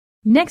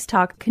Next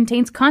Talk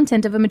contains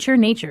content of a mature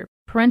nature.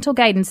 Parental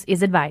guidance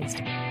is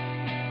advised.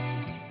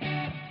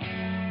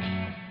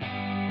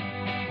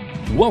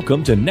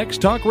 Welcome to Next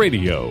Talk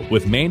Radio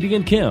with Mandy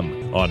and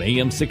Kim on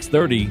AM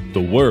 630, The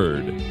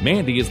Word.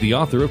 Mandy is the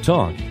author of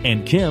Talk,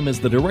 and Kim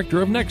is the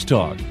director of Next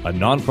Talk, a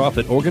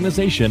nonprofit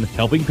organization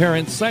helping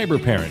parents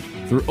cyberparent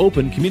through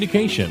open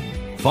communication.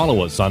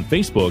 Follow us on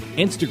Facebook,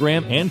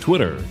 Instagram, and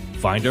Twitter.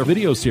 Find our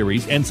video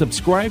series and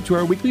subscribe to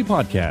our weekly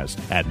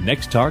podcast at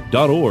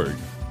nexttalk.org.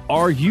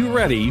 Are you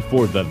ready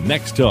for the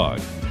Next Talk?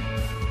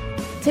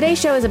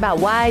 Today's show is about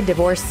why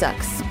divorce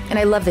sucks, and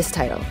I love this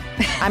title.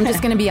 I'm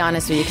just going to be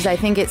honest with you because I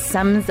think it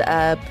sums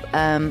up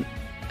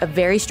a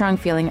very strong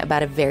feeling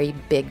about a very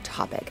big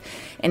topic,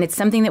 and it's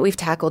something that we've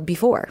tackled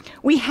before.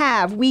 We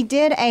have. We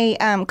did a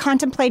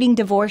contemplating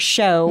divorce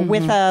show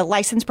with a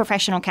licensed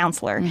professional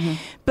counselor,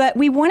 but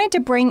we wanted to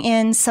bring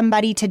in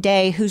somebody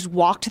today who's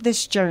walked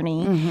this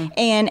journey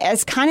and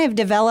has kind of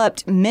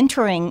developed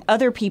mentoring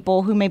other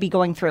people who may be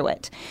going through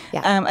it.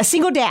 Yeah. A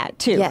single dad,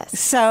 too. Yes.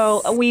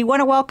 So we want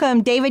to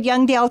welcome David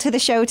Youngdale to the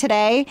show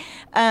today.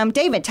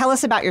 David, tell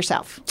us about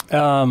yourself.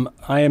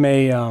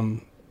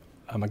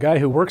 I'm a guy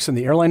who works in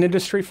the airline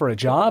industry for a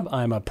job.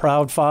 I'm a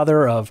proud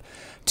father of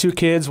two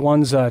kids.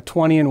 One's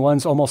 20 and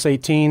one's almost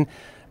 18.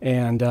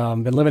 And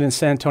been living in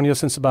San Antonio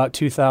since about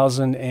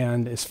 2000.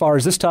 And as far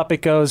as this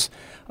topic goes,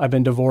 I've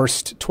been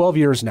divorced 12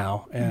 years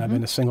now. And I've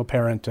been a single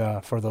parent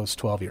for those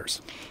 12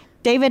 years.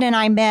 David and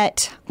I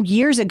met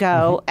years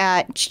ago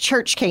at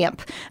church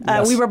camp.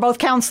 Yes. We were both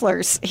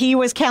counselors. He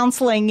was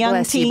counseling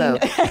young teen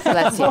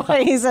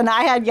boys, and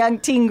I had young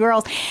teen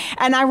girls.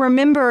 And I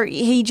remember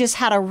he just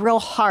had a real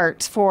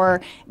heart for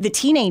the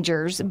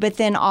teenagers, but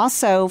then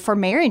also for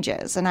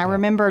marriages. And I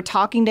remember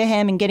talking to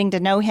him and getting to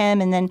know him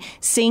and then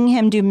seeing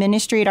him do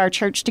ministry at our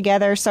church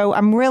together. So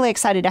I'm really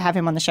excited to have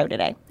him on the show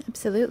today.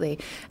 Absolutely.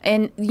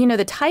 And, you know,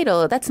 the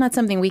title, that's not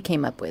something we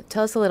came up with.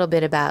 Tell us a little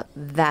bit about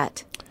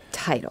that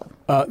title.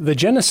 The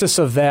genesis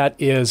of that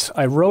is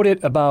I wrote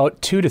it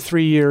about 2 to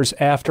 3 years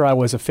after I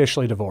was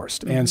officially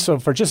divorced. And so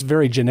for just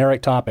very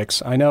generic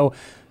topics, I know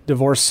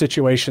divorce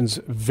situations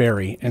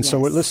vary. And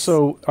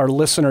so our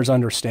listeners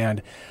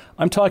understand,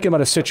 I'm talking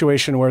about a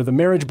situation where the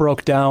marriage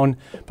broke down,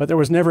 but there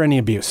was never any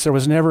abuse. There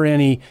was never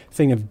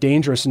anything of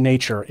dangerous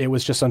nature. It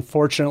was just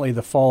unfortunately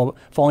the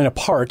falling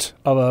apart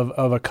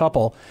of a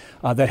couple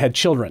that had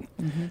children.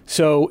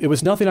 So it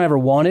was nothing I ever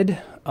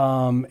wanted.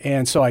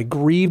 And so I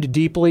grieved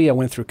deeply. I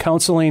went through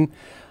counseling,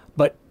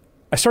 but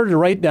I started to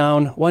write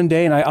down one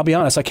day, and I'll be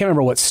honest, I can't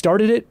remember what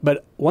started it,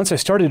 but once I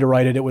started to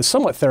write it, it was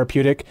somewhat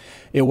therapeutic.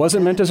 It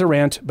wasn't meant as a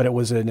rant, but it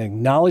was an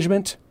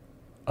acknowledgement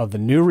of the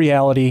new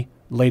reality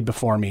laid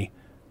before me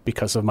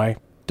because of my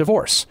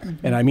divorce.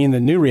 And I mean the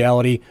new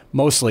reality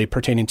mostly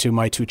pertaining to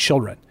my two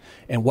children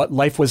and what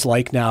life was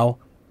like now,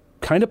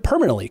 kind of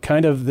permanently,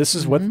 this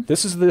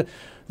is the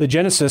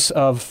genesis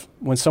of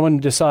when someone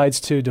decides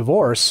to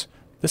divorce.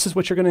 This is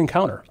what you're going to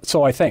encounter.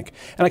 So I think.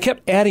 And I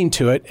kept adding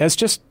to it as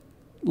just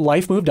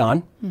life moved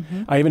on.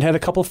 I even had a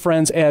couple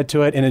friends add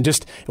to it, and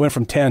it went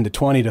from 10 to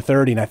 20 to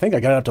 30, and I think I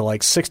got up to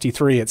like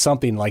 63 at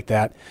something like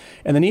that.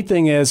 And the neat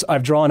thing is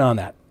I've drawn on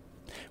that.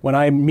 When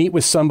I meet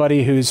with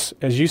somebody who's,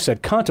 as you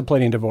said,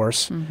 contemplating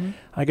divorce,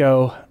 I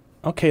go,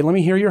 okay, let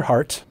me hear your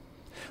heart.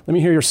 Let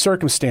me hear your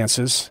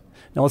circumstances.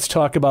 Now let's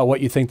talk about what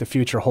you think the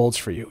future holds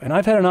for you. And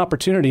I've had an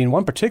opportunity in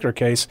one particular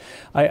case.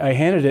 I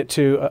handed it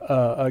to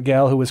a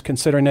gal who was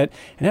considering it,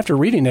 and after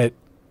reading it,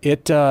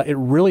 it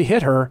really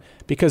hit her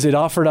because it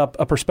offered up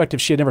a perspective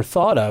she had never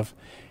thought of,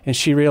 and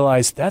she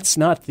realized that's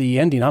not the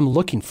ending I'm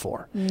looking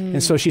for.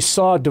 And so she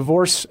saw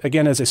divorce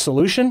again as a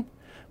solution,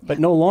 but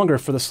no longer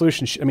for the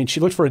solution. She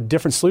looked for a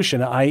different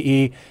solution,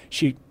 i.e.,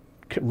 she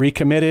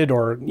recommitted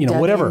or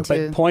whatever.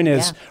 But point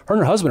is, her and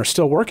her husband are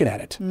still working at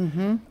it.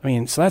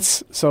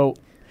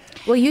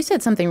 Well, you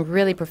said something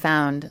really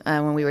profound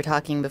when we were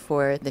talking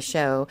before the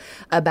show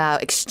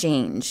about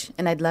exchange.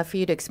 And I'd love for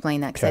you to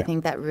explain that because I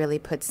think that really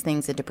puts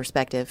things into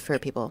perspective for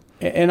people.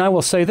 And I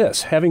will say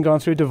this, having gone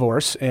through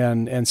divorce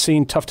and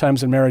seen tough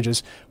times in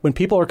marriages, when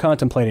people are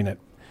contemplating it,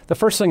 the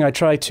first thing I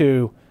try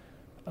to,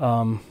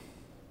 the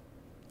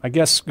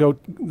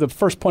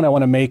first point I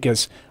want to make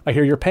is I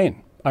hear your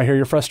pain. I hear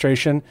your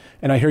frustration,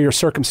 and I hear your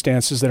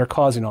circumstances that are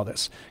causing all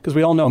this. Because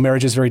we all know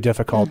marriage is very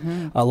difficult.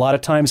 A lot of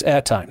times,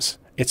 at times.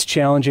 It's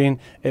challenging.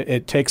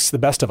 It takes the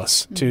best of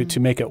us to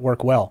make it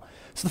work well.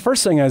 So the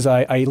first thing is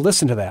I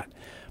listen to that.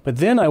 But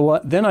then I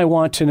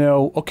want to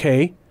know,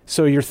 okay,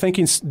 so you're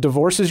thinking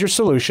divorce is your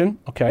solution.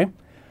 Okay.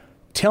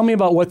 Tell me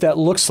about what that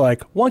looks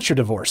like once you're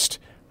divorced.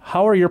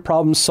 How are your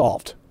problems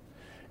solved?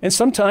 And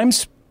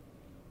sometimes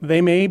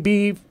they may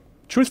be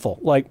truthful,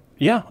 like,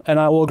 yeah, and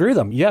I will agree with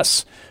them.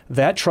 Yes,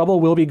 that trouble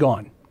will be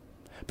gone.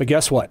 But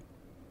guess what?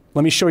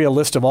 Let me show you a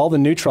list of all the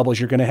new troubles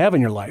you're going to have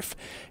in your life.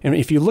 And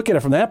if you look at it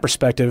from that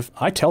perspective,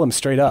 I tell them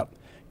straight up,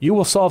 you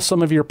will solve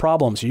some of your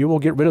problems. You will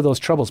get rid of those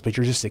troubles, but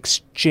you're just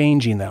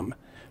exchanging them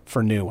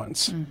for new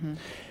ones.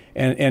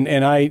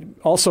 And I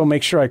also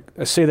make sure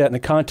I say that in the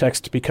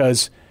context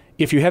because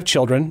if you have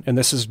children, and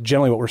this is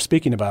generally what we're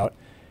speaking about,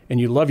 and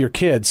you love your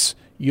kids,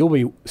 you'll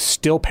be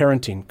still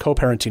parenting,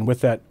 co-parenting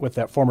with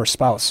that former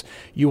spouse.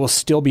 You will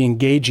still be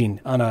engaging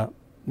on a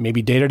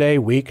maybe day-to-day,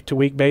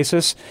 week-to-week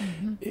basis.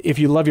 Mm-hmm. If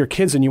you love your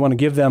kids and you want to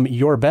give them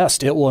your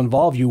best, it will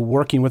involve you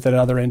working with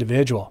another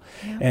individual.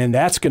 Yeah. And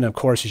that's going to, of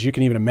course, as you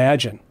can even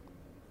imagine,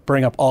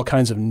 bring up all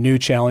kinds of new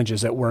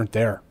challenges that weren't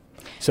there.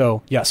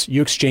 So, yes,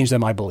 you exchange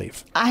them, I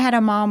believe. I had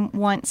a mom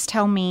once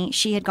tell me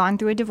she had gone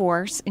through a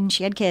divorce and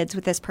she had kids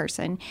with this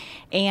person.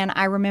 And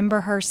I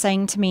remember her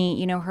saying to me,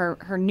 you know,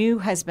 her new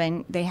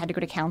husband, they had to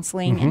go to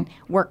counseling and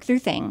work through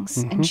things.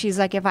 And she's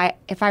like, if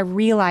I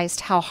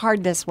realized how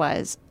hard this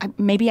was,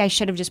 maybe I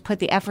should have just put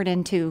the effort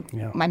into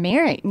my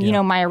marriage, you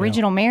know, my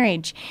original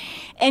marriage.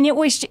 And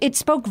it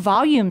spoke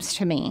volumes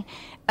to me.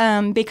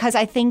 Because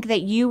I think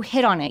that you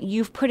hit on it.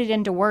 You've put it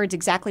into words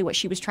exactly what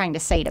she was trying to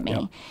say to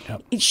me.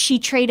 Yep. She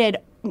traded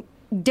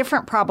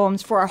different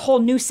problems for a whole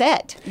new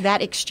set,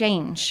 that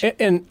exchange.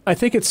 And I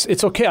think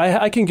it's okay.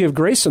 I can give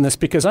grace on this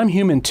because I'm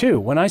human too.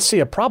 When I see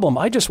a problem,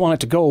 I just want it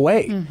to go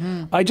away.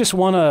 Mm-hmm. I just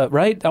want to,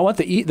 right? I want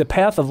the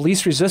path of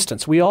least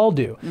resistance. We all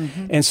do.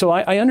 Mm-hmm. And so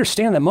I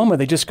understand that moment.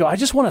 They just go, I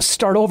just want to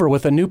start over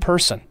with a new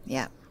person.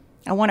 Yeah.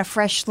 I want a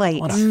fresh slate. I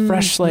want a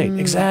fresh slate,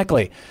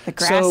 exactly. The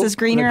grass is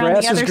greener on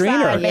the other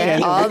side. Yeah.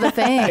 And all the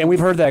things. And we've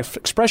heard that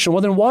expression,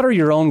 well, then water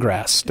your own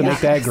grass to make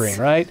that green,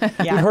 right?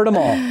 We've heard them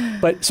all.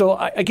 But so,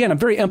 again, I'm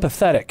very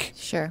empathetic.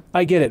 Sure.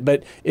 I get it.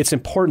 But it's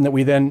important that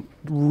we then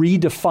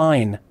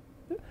redefine.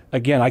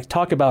 Again, I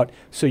talk about,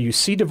 so you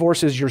see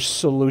divorce as your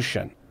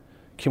solution.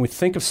 Can we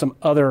think of some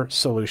other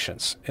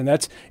solutions? And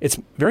it's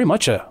very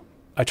much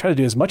I try to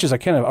do as much as I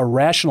can, a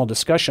rational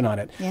discussion on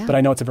it, but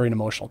I know it's a very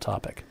emotional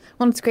topic.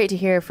 Well, it's great to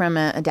hear from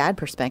a dad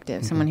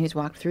perspective, someone who's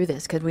walked through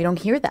this, because we don't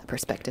hear that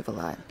perspective a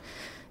lot.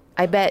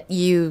 I bet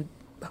you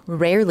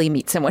rarely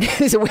meet someone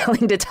who's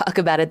willing to talk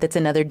about it that's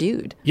another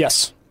dude.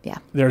 Yes. Yeah.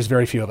 There's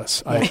very few of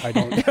us. I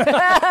don't. We don't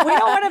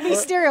want to be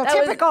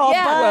stereotypical,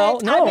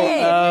 but no.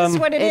 It is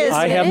what it is.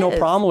 I have no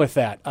problem with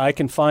that. I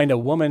can find a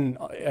woman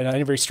in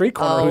every street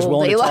corner who's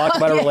willing to talk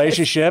about a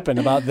relationship and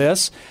about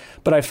this,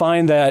 but I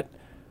find that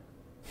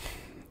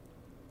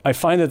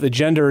the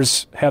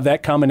genders have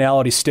that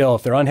commonality still.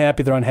 If they're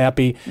unhappy, they're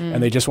unhappy,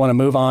 and they just want to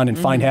move on and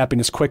find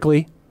happiness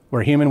quickly.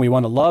 We're human. We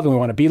want to love and we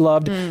want to be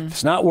loved. If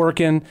it's not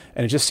working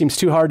and it just seems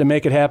too hard to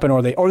make it happen,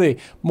 or they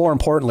more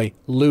importantly,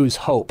 lose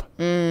hope.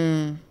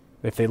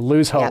 If they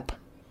lose hope,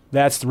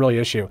 that's the real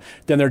issue.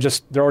 Then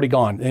they're already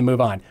gone. They move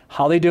on.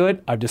 How they do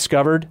it, I've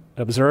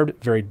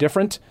observed, very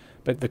different.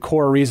 But the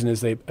core reason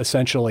is they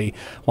essentially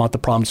want the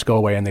problems to go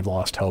away and they've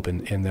lost hope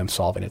in them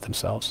solving it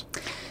themselves.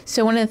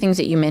 So one of the things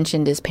that you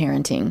mentioned is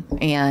parenting.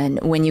 And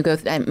when you go,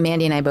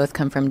 Mandy and I both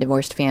come from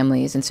divorced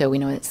families. And so we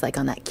know it's like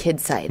on that kid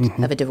side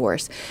of a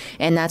divorce.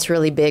 And that's a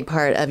really big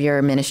part of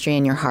your ministry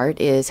and your heart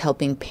is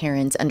helping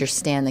parents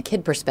understand the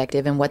kid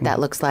perspective and what that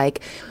looks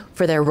like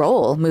for their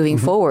role moving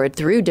forward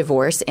through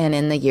divorce and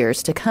in the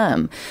years to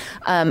come.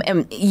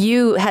 And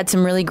you had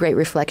some really great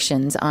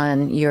reflections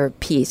on your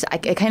piece.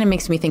 It kind of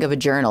makes me think of a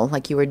journal,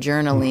 like you were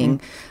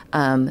journaling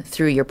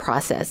through your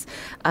process.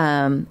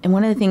 And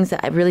one of the things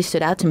that really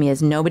stood out to me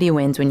is nobody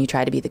wins when you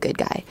try to be the good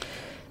guy.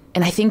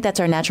 And I think that's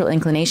our natural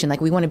inclination.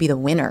 Like we want to be the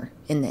winner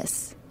in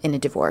this, in a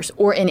divorce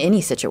or in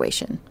any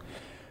situation.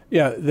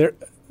 Yeah,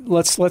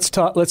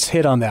 let's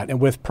hit on that and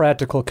with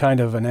practical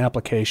kind of an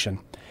application.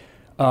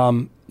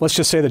 Let's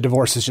just say the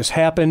divorce has just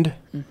happened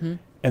and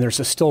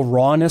there's still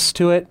rawness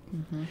to it.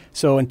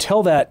 So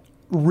until that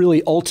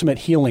really ultimate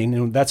healing,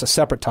 and that's a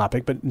separate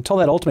topic, but until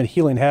that ultimate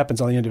healing happens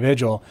on the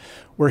individual,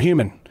 we're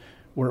human.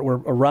 We're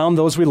around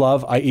those we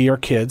love, i.e. our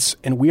kids,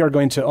 and we are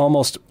going to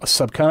almost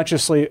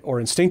subconsciously or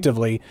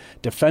instinctively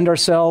defend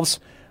ourselves,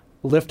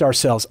 lift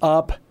ourselves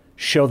up,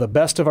 show the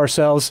best of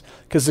ourselves,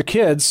 because the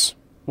kids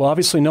will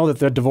obviously know that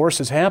the divorce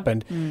has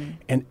happened,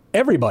 and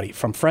everybody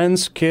from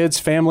friends, kids,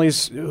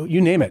 families, you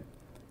name it,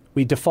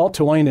 we default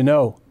to wanting to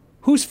know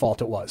whose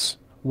fault it was.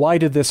 Why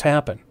did this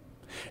happen?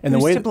 And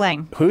who's to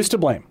blame? Who's to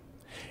blame?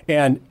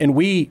 And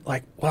we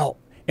like, well,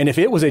 and if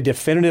it was a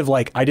definitive,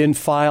 like, I didn't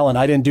file and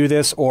I didn't do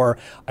this, or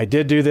I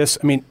did do this,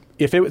 I mean,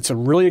 if it's a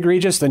really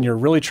egregious, then you're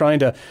really trying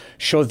to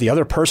show that the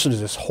other person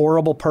is this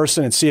horrible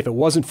person and see if it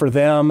wasn't for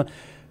them.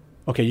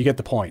 Okay, you get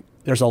the point.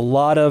 There's a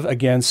lot of,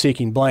 again,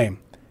 seeking blame.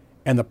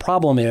 And the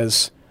problem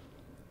is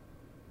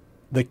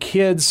the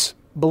kids,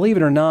 believe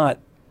it or not,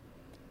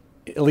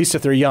 at least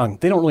if they're young,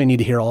 they don't really need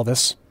to hear all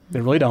this.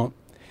 They really don't.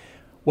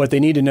 What they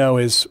need to know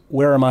is,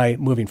 where am I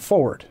moving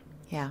forward?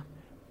 Yeah.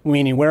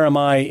 Meaning, where am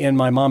I in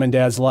my mom and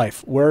dad's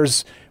life?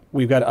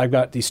 I've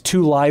got these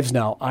two lives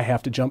now I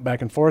have to jump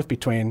back and forth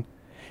between.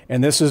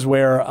 And this is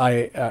where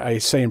I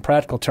say in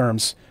practical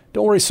terms,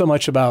 don't worry so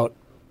much about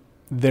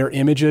their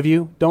image of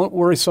you. Don't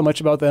worry so much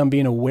about them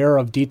being aware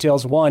of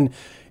details. One,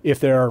 if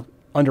they're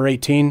under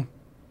 18,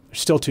 they're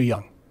still too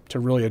young to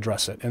really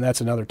address it. And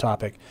that's another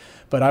topic.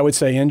 But I would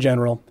say in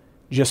general,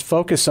 just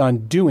focus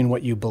on doing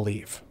what you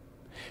believe.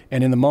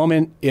 And in the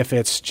moment, if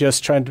it's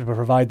just trying to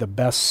provide the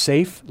best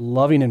safe,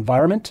 loving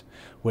environment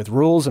with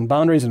rules and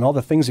boundaries and all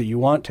the things that you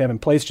want to have in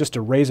place just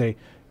to raise a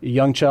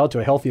young child to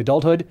a healthy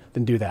adulthood,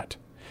 then do that.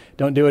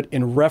 Don't do it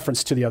in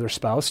reference to the other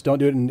spouse. Don't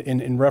do it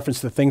in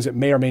reference to the things that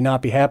may or may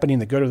not be happening,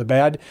 the good or the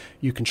bad.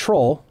 You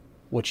control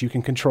what you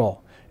can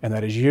control. And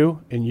that is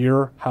you in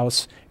your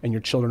house and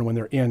your children when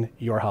they're in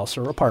your house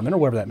or apartment or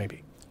wherever that may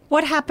be.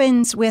 What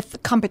happens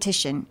with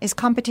competition? Is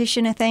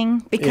competition a thing?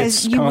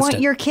 Because you want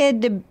your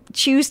kid to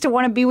choose to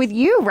want to be with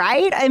you,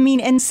 right? I mean,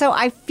 and so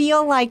I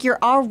feel like you're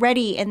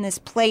already in this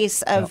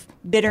place of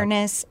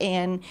bitterness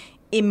and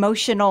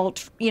emotional,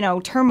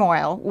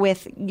 turmoil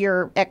with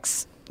your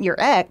ex.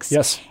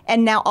 Yes.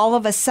 And now all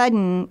of a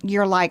sudden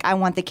you're like, I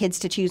want the kids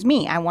to choose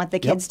me. I want the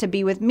kids to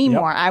be with me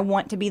more. I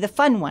want to be the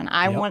fun one.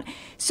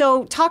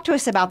 So talk to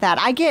us about that.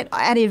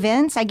 At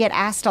events, I get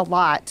asked a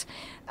lot.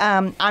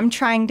 I'm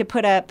trying to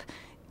put up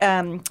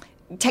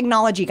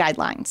technology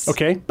guidelines.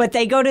 Okay. But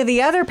they go to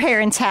the other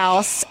parent's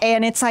house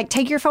and it's like,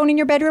 take your phone in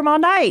your bedroom all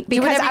night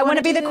because I want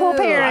to be the cool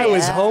parent. I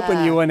was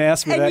hoping you wouldn't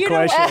ask me that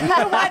question. You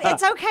know what?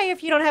 It's okay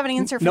if you don't have an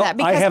answer for that.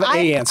 Because I have an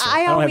answer.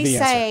 I always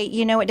say,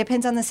 it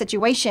depends on the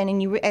situation,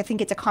 and I think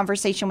it's a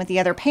conversation with the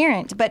other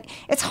parent. But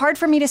it's hard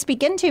for me to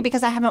speak into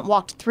because I haven't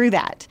walked through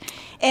that.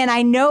 And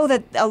I know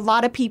that a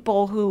lot of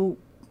people who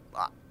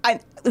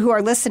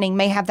are listening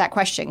may have that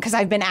question because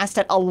I've been asked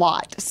it a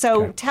lot.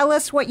 So tell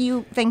us what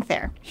you think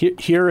there.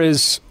 Here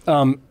is,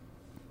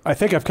 I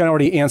think I've kind of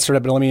already answered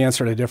it, but let me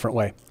answer it a different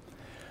way.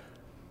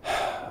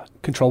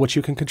 Control what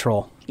you can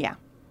control. Yeah.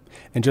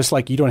 And just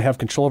like you don't have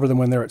control over them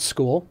when they're at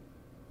school,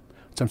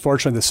 it's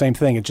unfortunately the same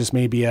thing. It just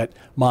may be at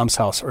mom's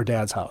house or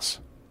dad's house.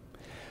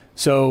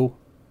 So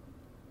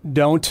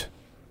don't,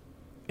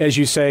 as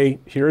you say,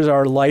 here's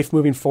our life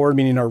moving forward,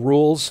 meaning our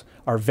rules,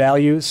 our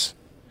values.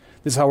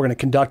 This is how we're going to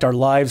conduct our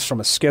lives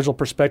from a schedule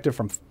perspective,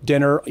 from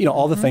dinner,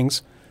 all the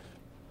things.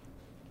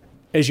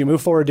 As you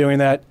move forward doing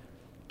that,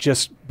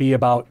 just be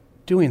about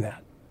doing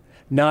that.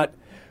 Not,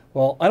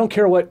 well, I don't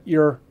care what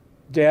your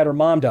dad or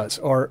mom does,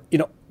 or,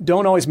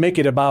 don't always make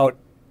it about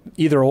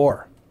either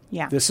or.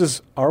 Yeah. This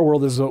is our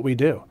world, this is what we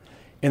do.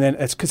 And then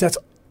it's because that's,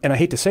 and I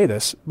hate to say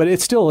this, but it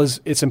still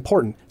is, it's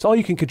important. It's all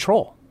you can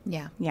control.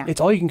 Yeah.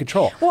 It's all you can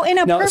control. Well, in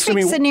a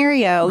perfect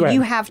scenario,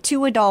 you have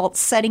two adults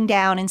sitting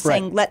down and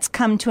saying, let's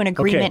come to an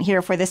agreement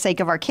here for the sake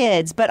of our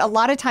kids. But a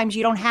lot of times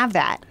you don't have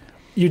that.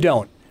 You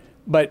don't.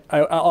 But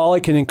all I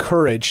can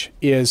encourage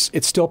is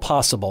it's still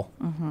possible.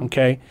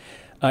 Okay?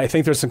 I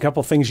think there's a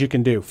couple things you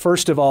can do.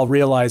 First of all,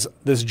 realize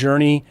this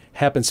journey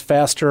happens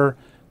faster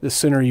the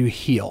sooner you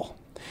heal.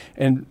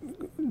 And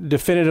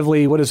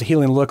definitively, what does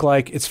healing look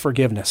like? It's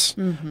forgiveness.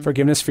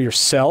 Forgiveness for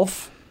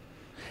yourself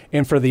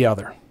and for the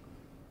other.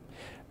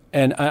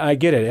 And I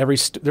get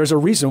it. There's a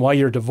reason why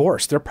you're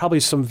divorced. There are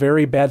probably some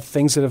very bad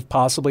things that have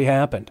possibly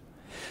happened.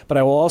 But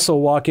I will also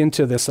walk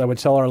into this. I would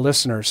tell our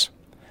listeners,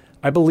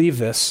 I believe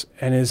this,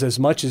 and is as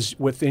much as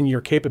within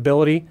your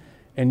capability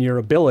and your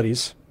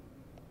abilities,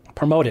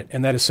 promote it.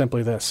 And that is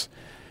simply this.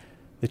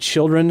 The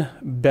children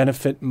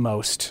benefit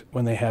most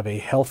when they have a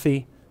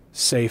healthy,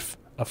 safe,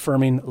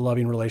 affirming,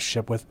 loving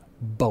relationship with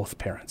both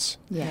parents.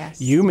 Yes.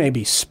 You may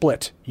be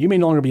split. You may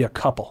no longer be a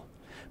couple.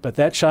 But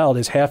that child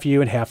is half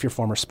you and half your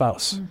former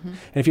spouse. And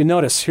if you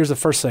notice, here's the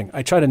first thing.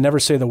 I try to never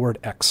say the word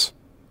ex.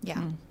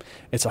 Yeah.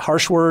 It's a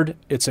harsh word.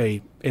 It's a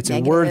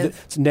word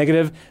that's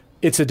negative.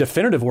 It's a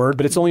definitive word,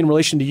 but it's only in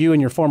relation to you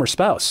and your former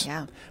spouse.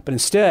 Yeah. But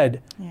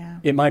instead,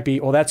 it might be,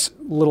 well, that's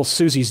little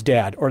Susie's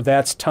dad, or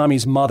that's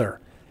Tommy's mother.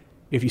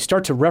 If you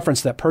start to reference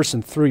that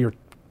person through your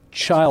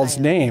child's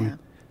name,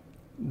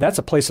 that's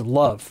a place of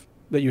love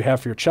that you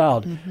have for your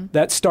child.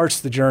 That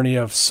starts the journey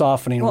of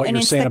softening what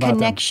you're saying about them. It's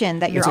the connection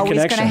that you're always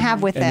going to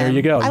have with them. And there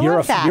you go.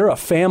 You're a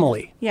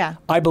family. Yeah.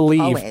 I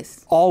believe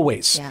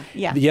always.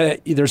 Yeah.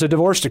 There's a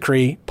divorce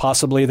decree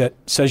possibly that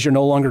says you're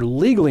no longer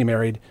legally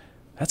married.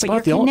 That's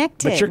about the only.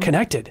 But you're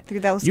connected through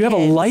those. You have a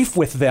life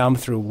with them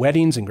through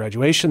weddings and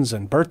graduations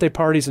and birthday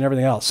parties and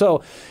everything else.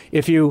 So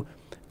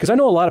because I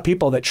know a lot of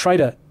people that try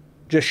to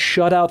just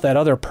shut out that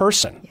other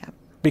person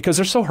because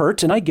they're so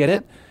hurt, and I get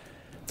it.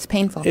 It's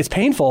painful. It's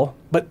painful,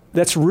 but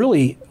that's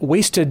really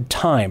wasted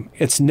time.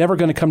 It's never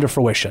going to come to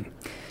fruition.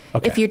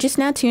 Okay. If you're just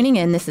now tuning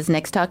in, this is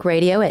Next Talk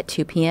Radio at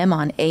 2 p.m.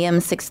 on AM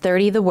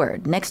 630 The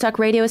Word. Next Talk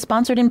Radio is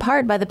sponsored in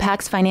part by the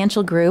PAX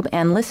Financial Group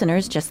and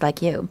listeners just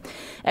like you.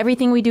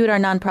 Everything we do at our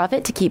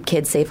nonprofit to keep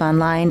kids safe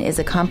online is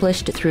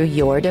accomplished through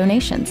your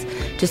donations.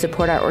 To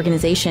support our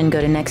organization,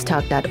 go to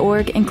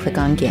nexttalk.org and click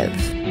on Give.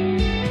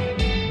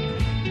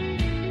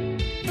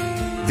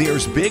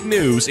 There's big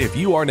news if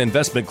you are an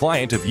investment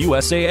client of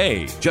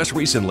USAA. Just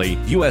recently,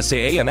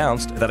 USAA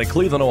announced that a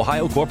Cleveland,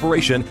 Ohio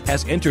corporation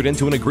has entered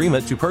into an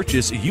agreement to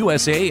purchase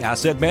USAA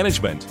Asset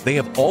Management. They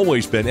have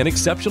always been an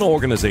exceptional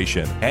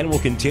organization and will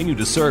continue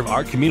to serve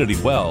our community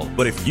well.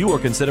 But if you are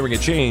considering a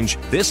change,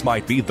 this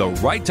might be the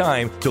right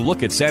time to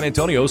look at San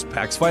Antonio's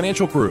PAX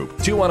Financial Group.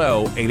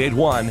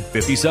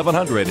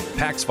 210-881-5700,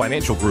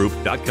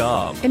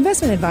 PAXFinancialGroup.com.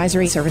 Investment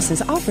advisory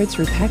services offered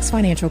through PAX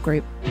Financial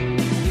Group.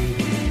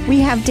 We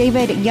have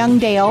David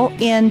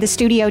Youngdale in the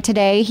studio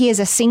today. He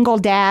is a single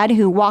dad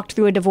who walked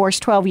through a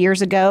divorce 12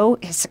 years ago,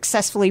 has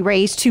successfully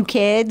raised 2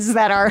 kids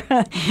that are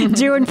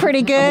doing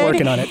pretty good. I'm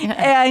working on it.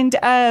 And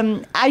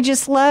I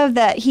just love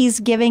that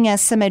he's giving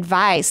us some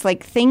advice,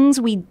 like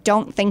things we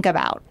don't think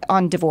about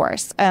on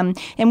divorce. And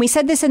we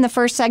said this in the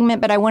first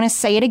segment, but I want to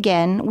say it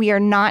again. We are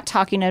not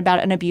talking about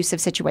an abusive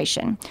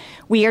situation.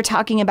 We are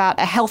talking about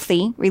a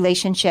healthy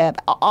relationship.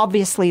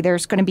 Obviously,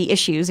 there's going to be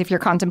issues if you're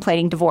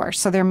contemplating divorce.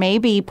 So there may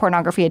be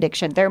pornography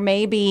addiction. There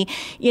may be,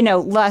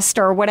 lust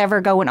or whatever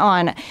going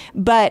on.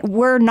 But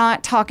we're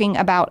not talking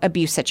about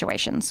abuse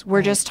situations.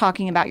 We're just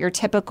talking about your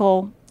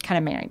typical kind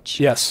of marriage.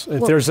 Yes,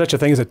 if there's such a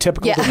thing as a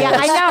typical divorce. Yeah,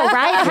 I know,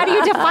 right? How do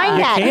you define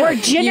that?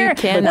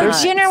 We're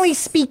generally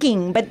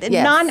speaking, but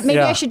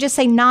I should just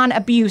say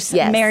non-abuse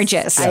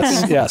marriages.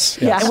 Yes.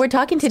 And we're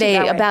talking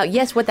today about,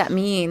 what that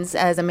means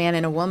as a man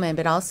and a woman,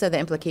 but also the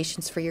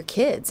implications for your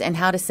kids and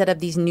how to set up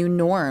these new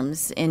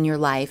norms in your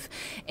life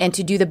and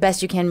to do the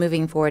best you can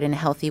moving forward in a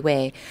healthy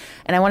way.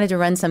 And I wanted to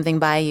run something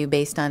by you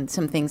based on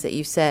some things that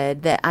you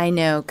said that I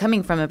know,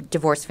 coming from a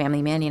divorced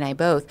family, Mandy and I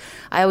both,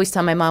 I always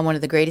tell my mom one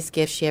of the greatest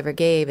gifts she ever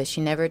gave is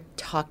she never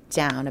talked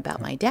down about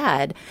my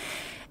dad.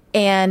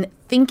 And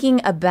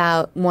thinking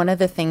about one of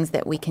the things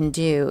that we can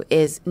do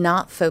is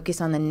not focus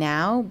on the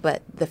now,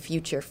 but the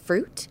future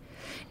fruit.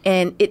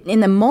 And in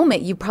the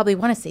moment, you probably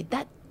want to say,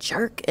 that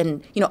jerk,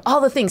 and,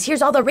 all the things.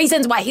 Here's all the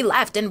reasons why he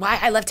left and why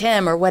I left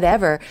him or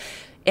whatever.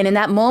 And in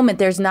that moment,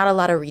 there's not a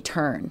lot of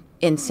return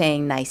in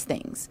saying nice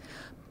things.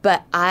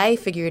 But I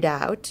figured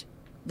out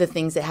the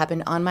things that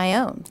happened on my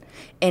own.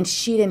 And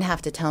she didn't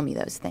have to tell me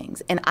those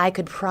things. And I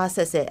could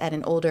process it at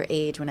an older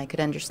age when I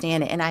could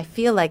understand it. And I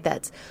feel like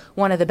that's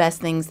one of the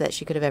best things that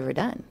she could have ever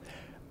done.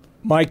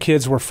 My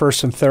kids were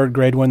 1st and 3rd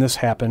grade when this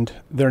happened.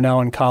 They're now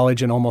in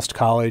college and almost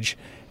college.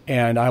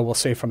 And I will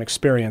say from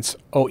experience,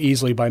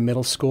 easily by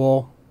middle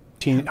school,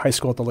 high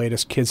school at the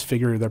latest, kids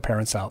figure their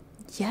parents out.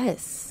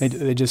 Yes.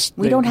 They just...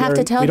 We don't have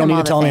to tell them all the things. We don't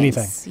need to tell them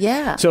anything.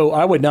 Yeah. So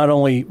I would not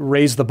only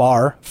raise the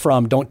bar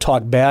from don't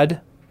talk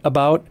bad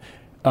about...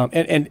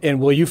 And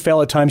will you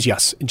fail at times?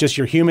 Yes. Just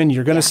you're human.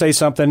 You're going to say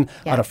something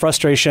out of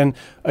frustration.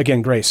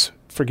 Again, grace.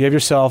 Forgive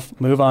yourself.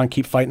 Move on.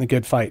 Keep fighting the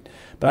good fight.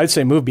 But I'd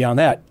say move beyond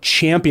that.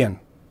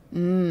 Champion.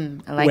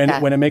 I like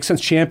that. When it makes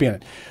sense,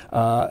 champion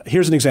it.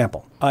 Here's an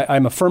example.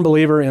 I'm a firm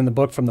believer in the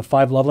book From the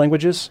 5 Love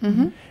Languages.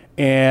 Mm-hmm.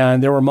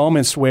 And there were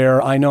moments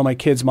where I know my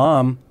kid's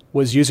mom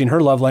was using her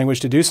love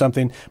language to do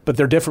something, but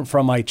they're different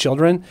from my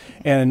children.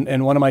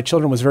 And one of my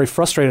children was very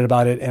frustrated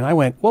about it. And I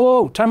went,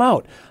 whoa, time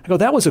out. I go,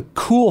 that was a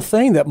cool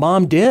thing that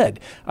mom did.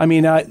 I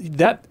mean,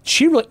 that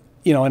she really,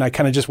 and I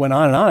kind of just went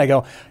on and on. I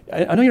go,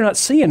 I know you're not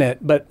seeing it,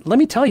 but let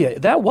me tell you,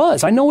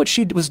 I know what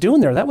she was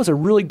doing there. That was a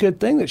really good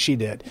thing that she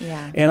did.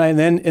 Yeah. And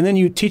then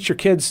you teach your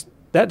kids,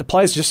 that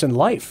applies just in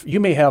life. You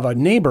may have a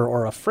neighbor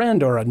or a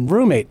friend or a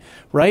roommate,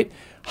 right?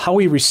 How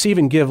we receive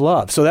and give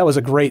love. So that was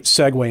a great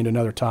segue into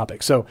another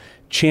topic. So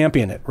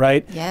champion it,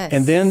 right? Yes.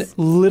 And then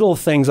little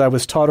things I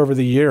was taught over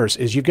the years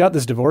is you've got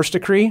this divorce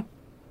decree.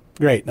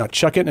 Great. Now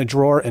chuck it in a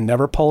drawer and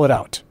never pull it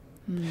out.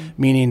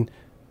 Meaning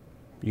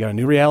you got a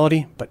new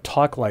reality, but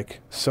talk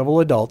like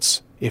civil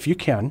adults if you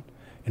can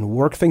and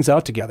work things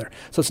out together.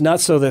 So it's not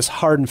so this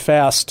hard and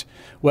fast,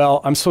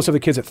 well, I'm supposed to have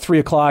the kids at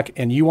 3:00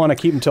 and you want to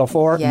keep them till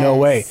 4? Yes. No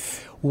way.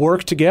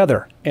 Work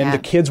together, and the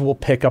kids will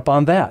pick up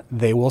on that.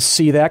 They will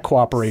see that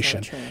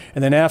cooperation. So true.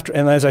 And then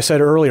and as I said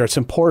earlier, it's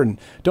important.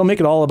 Don't make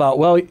it all about,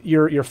 well,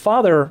 your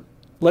father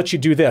lets you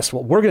do this.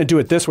 Well, we're going to do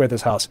it this way at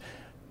this house.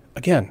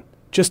 Again,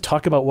 just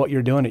talk about what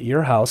you're doing at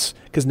your house,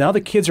 because now the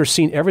kids are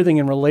seeing everything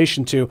in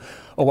relation to,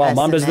 Us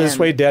mom does it this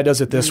way, dad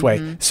does it this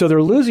way. So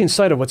they're losing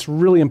sight of what's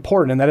really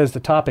important, and that is the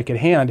topic at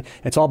hand.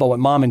 It's all about what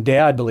mom and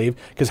dad believe,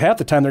 because half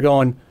the time they're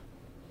going,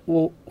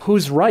 well,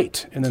 who's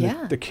right? And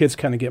then the kids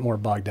kind of get more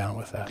bogged down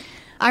with that.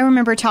 I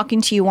remember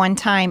talking to you one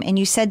time and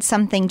you said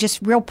something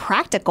just real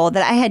practical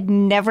that I had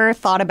never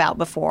thought about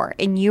before.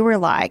 And you were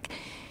like,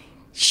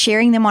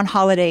 sharing them on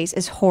holidays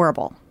is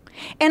horrible.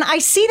 And I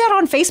see that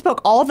on Facebook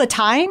all the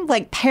time,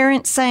 like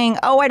parents saying,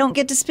 I don't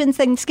get to spend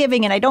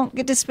Thanksgiving and I don't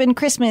get to spend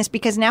Christmas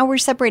because now we're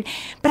separated.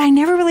 But I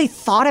never really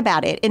thought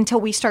about it until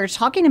we started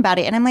talking about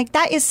it. And I'm like,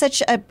 that is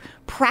such a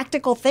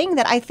practical thing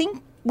that I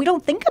think we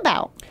don't think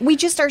about. We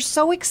just are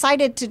so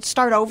excited to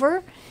start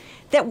over.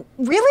 That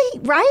really,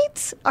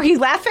 right? Are you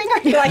laughing?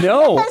 Are you like,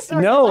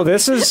 no,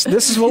 this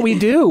is what we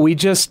do.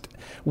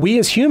 We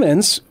as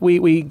humans,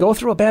 we go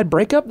through a bad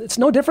breakup. It's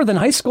no different than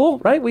high school,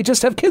 right? We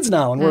just have kids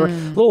now, and we're a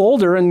little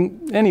older.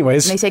 And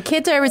anyways, and they say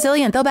kids are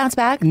resilient; they'll bounce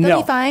back. They'll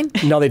be fine.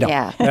 No, they don't.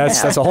 Yeah.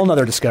 That's a whole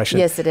nother discussion.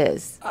 Yes, it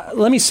is.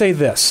 Let me say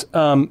this.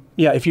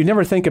 If you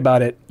never think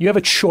about it, you have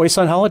a choice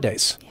on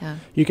holidays. Yeah.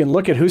 You can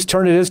look at whose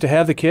turn it is to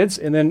have the kids,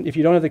 and then if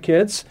you don't have the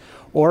kids,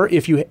 or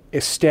if you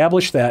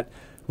establish that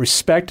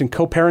respect and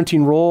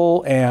co-parenting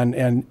role and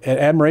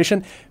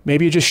admiration,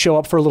 maybe you just show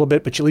up for a little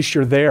bit, but at least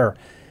you're there.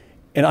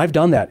 And I've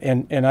done that,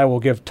 and I will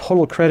give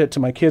total credit to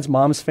my kids'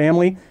 mom's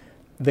family.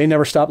 They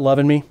never stopped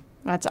loving me.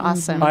 That's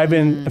awesome. I've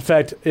been, in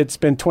fact, it's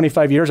been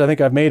 25 years. I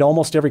think I've made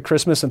almost every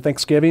Christmas and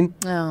Thanksgiving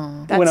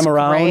when I'm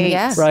around. Great.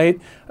 Yes. Right?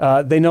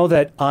 They know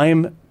that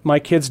I'm my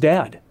kid's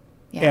dad.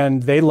 Yeah.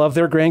 And they love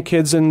their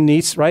grandkids and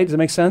niece, right? Does that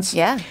make sense?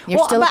 Yeah.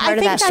 You're still a part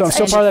of that. So I'm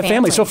still part of that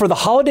family. So for the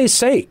holiday's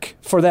sake,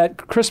 for that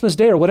Christmas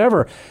day or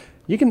whatever,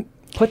 you can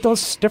put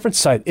those different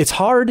sides. It's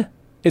hard.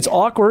 It's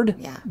awkward,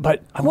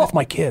 but I'm with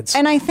my kids.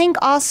 And I think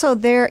also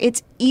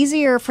it's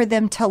easier for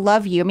them to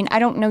love you. I mean, I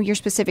don't know your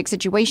specific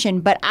situation,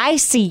 but I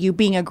see you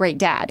being a great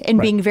dad and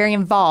being very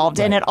involved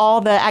and at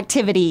all the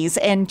activities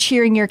and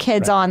cheering your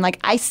kids on. Like,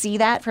 I see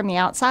that from the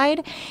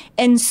outside.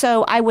 And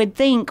so I would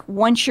think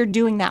once you're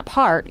doing that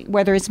part,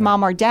 whether it's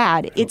mom or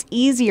dad, it's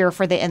easier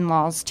for the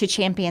in-laws to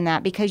champion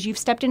that because you've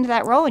stepped into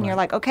that role and you're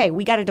like, okay,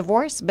 we got a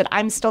divorce, but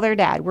I'm still their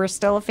dad. We're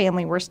still a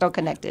family. We're still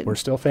connected. We're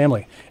still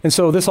family. And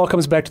so this all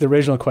comes back to the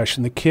original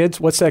question. The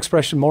kids, what's the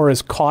expression? More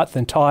is caught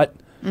than taught.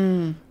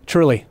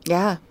 Truly.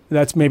 Yeah.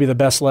 That's maybe the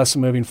best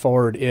lesson moving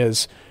forward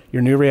is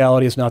your new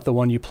reality is not the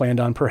one you planned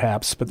on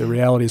perhaps, but the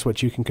reality is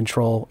what you can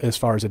control as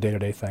far as a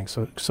day-to-day thing.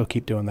 So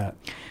keep doing that.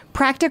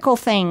 Practical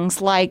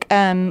things like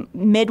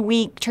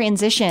midweek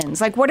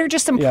transitions. Like, what are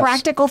just some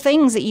practical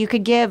things that you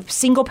could give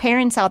single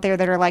parents out there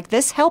that are like,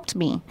 this helped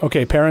me?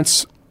 Okay,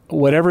 parents,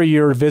 whatever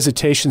your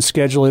visitation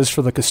schedule is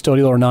for the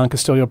custodial or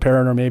non-custodial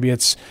parent, or maybe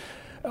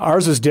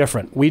ours is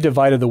different. We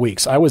divided the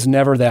weeks. I was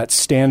never that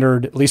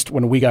standard, at least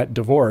when we got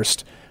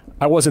divorced.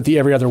 I wasn't the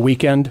every other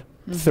weekend,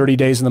 30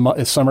 days in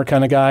the summer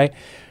kind of guy.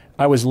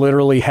 I was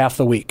literally half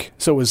the week.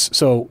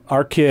 So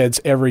our kids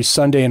every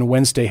Sunday and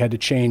Wednesday had to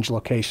change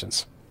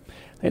locations.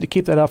 They had to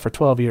keep that up for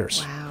 12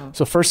 years. Wow.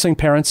 So first thing,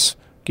 parents,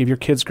 give your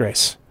kids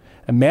grace.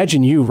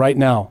 Imagine you right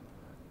now,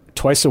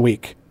 twice a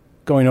week,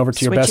 going over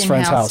to your best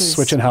friend's house,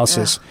 switching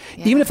houses.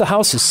 Yeah. Even if the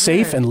house is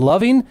safe and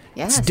loving,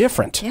 it's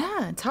different.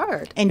 Yeah, it's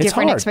hard. And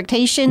different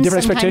expectations.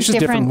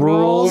 Different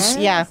rules.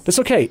 Yeah. That's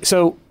okay.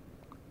 So,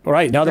 all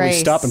right, now that we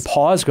stop and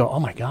pause, go, oh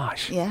my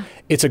gosh. Yeah.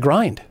 It's a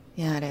grind.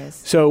 Yeah, it is.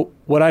 So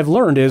what I've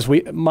learned is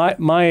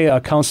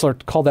my counselor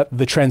called that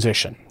the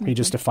transition. He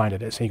just defined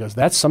it as. He goes,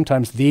 that's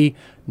sometimes the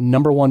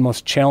number one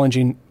most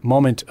challenging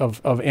moment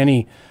of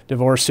any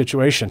divorce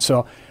situation.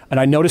 So, and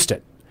I noticed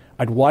it.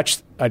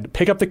 I'd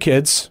pick up the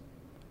kids,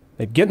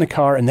 they'd get in the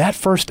car, and that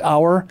first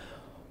hour,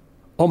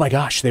 oh my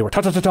gosh, they were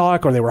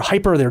talk, or they were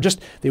hyper,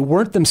 they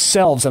weren't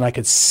themselves, and I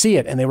could see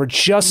it, and they were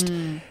just,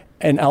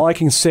 and all I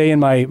can say in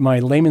my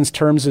layman's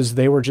terms is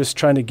they were just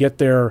trying to get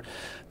their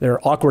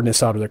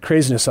awkwardness out, or their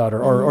craziness out,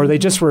 or they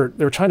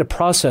were trying to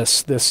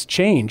process this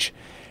change,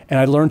 and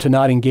I learned to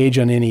not engage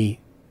in any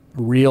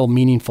real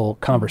meaningful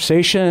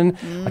conversation.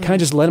 I kind of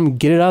just let them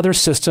get it out of their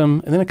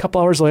system, and then a couple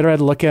hours later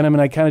I'd look at them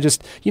and I kind of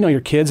just, your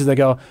kids, they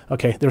go,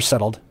 okay, they're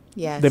settled.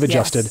 Yes. They've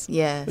adjusted.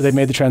 Yes. They've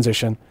made the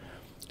transition.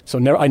 So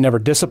I never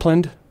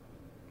disciplined.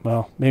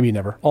 Well, maybe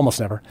never. Almost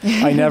never.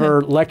 I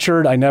never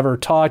lectured. I never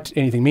taught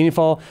anything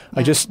meaningful.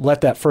 I just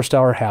let that first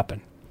hour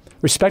happen.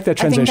 Respect that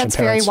transition, I think that's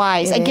parents. very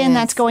wise. Again,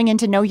 that's going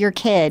into know your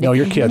kid. Know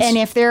your kids. And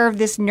if they're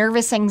this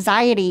nervous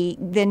anxiety,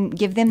 then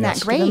give them that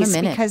grace give them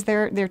a minute. because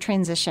they're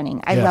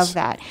transitioning. I love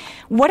that.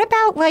 What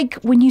about like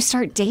when you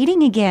start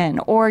dating again,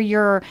 or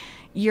your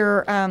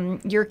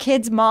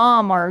kid's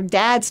mom or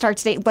dad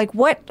starts dating? Like,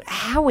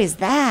 how is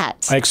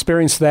that? I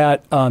experienced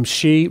that.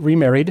 She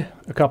remarried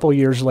a couple of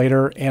years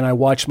later, and I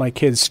watched my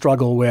kids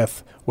struggle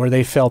with where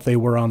they felt they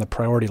were on the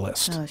priority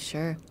list. Oh,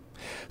 sure.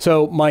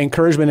 So my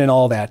encouragement in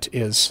all that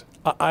is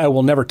I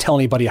will never tell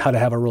anybody how to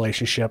have a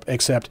relationship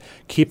except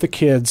keep the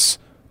kids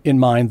in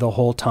mind the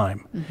whole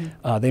time.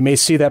 They may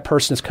see that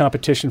person as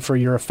competition for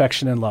your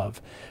affection and love.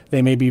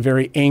 They may be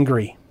very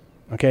angry.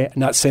 Okay, I'm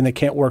not saying they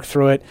can't work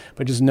through it,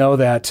 but just know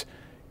that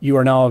you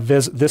are now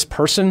this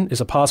person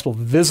is a possible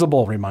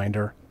visible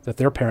reminder that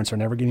their parents are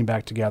never getting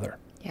back together.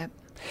 Yep.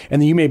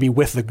 And then you may be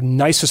with the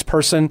nicest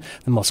person,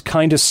 the most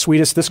kindest,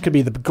 sweetest. This could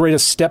be the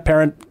greatest step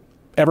parent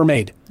ever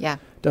made. Yeah.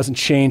 Doesn't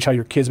change how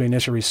your kids may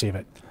initially receive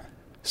it.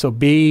 So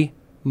be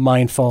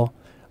mindful.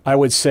 I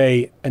would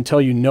say until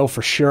you know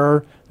for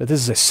sure that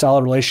this is a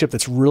solid relationship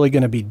that's really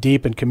going to be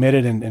deep and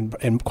committed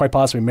and quite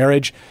possibly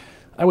marriage,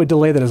 I would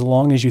delay that as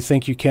long as you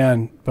think you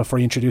can before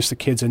you introduce the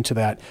kids into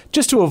that,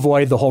 just to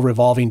avoid the whole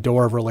revolving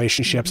door of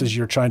relationships as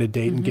you're trying to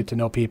date and get to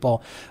know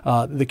people.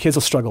 The kids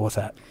will struggle with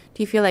that.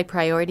 Do you feel like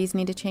priorities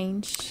need to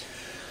change?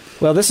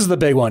 Well, this is the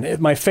big one.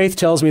 My faith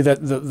tells me that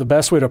the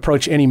best way to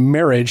approach any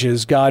marriage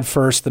is God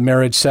first, the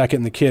marriage second,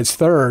 and the kids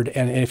third.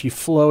 And if you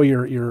flow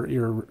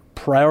your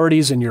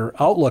priorities and your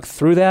outlook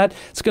through that,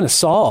 it's going to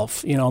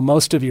solve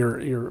most of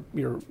your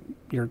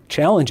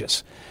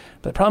challenges.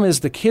 But the problem is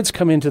the kids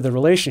come into the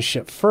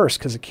relationship first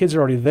because the kids are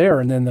already there,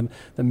 and then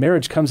the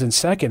marriage comes in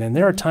second. And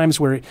there are times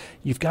where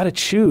you've got to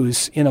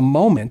choose in a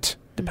moment,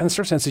 depending on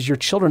circumstances, your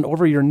children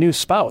over your new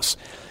spouse.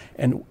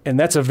 And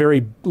that's a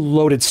very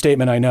loaded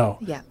statement, I know.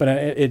 Yeah. But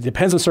it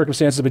depends on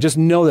circumstances. But just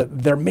know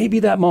that there may be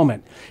that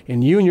moment,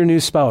 and you and your new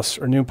spouse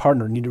or new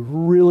partner need to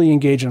really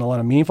engage in a lot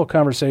of meaningful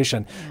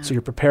conversation so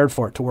you're prepared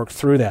for it to work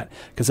through that.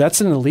 Because that's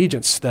an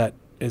allegiance that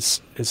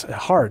is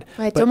hard.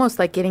 Well, it's almost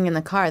like getting in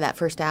the car that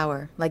first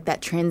hour, like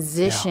that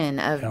transition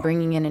of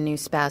bringing in a new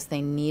spouse.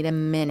 They need a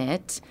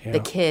minute, the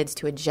kids,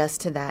 to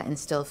adjust to that and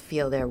still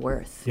feel their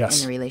worth in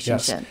the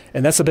relationship. Yes.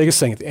 And that's the biggest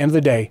thing. At the end of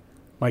the day,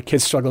 my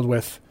kids struggled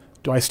with,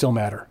 do I still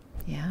matter?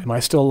 Yeah. Am I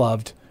still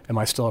loved? Am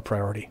I still a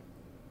priority?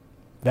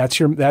 That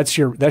should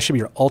be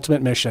your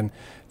ultimate mission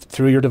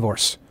through your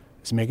divorce,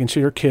 is making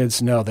sure your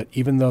kids know that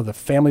even though the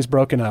family's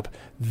broken up,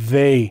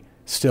 they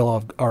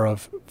still are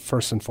of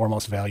first and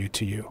foremost value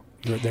to you.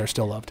 They're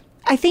still loved.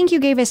 I think you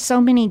gave us so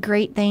many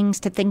great things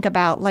to think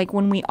about, like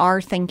when we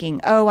are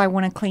thinking, oh, I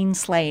want a clean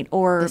slate,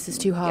 or this is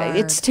too hard.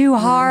 It's too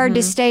hard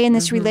to stay in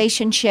this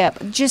relationship.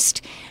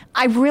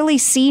 I really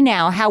see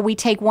now how we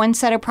take one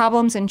set of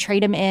problems and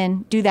trade them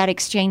in, do that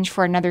exchange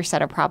for another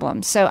set of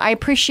problems. So I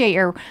appreciate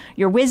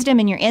your wisdom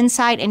and your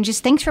insight, and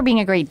just thanks for being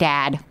a great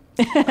dad.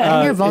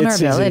 And your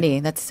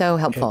vulnerability. That's so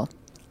helpful.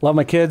 Love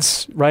my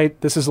kids,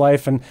 right? This is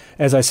life. And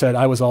as I said,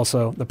 I was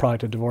also the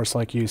product of divorce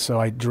like you, so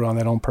I drew on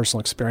that own personal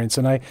experience.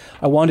 And I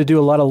wanted to do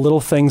a lot of little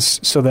things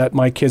so that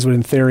my kids would,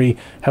 in theory,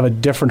 have a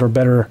different or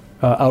better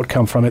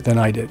outcome from it than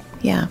I did.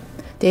 Yeah.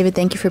 David,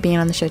 thank you for being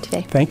on the show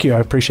today. Thank you. I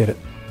appreciate it.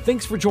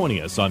 Thanks for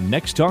joining us on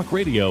Next Talk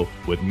Radio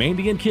with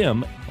Mandy and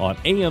Kim on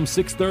AM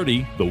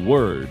 630, The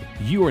Word.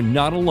 You are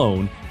not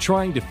alone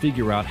trying to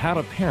figure out how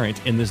to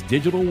parent in this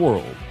digital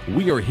world.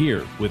 We are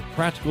here with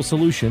practical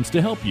solutions to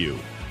help you.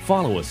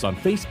 Follow us on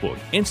Facebook,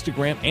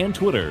 Instagram, and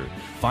Twitter.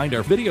 Find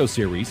our video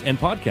series and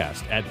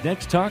podcast at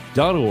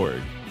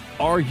nexttalk.org.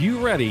 Are you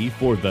ready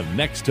for the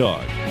next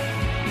talk?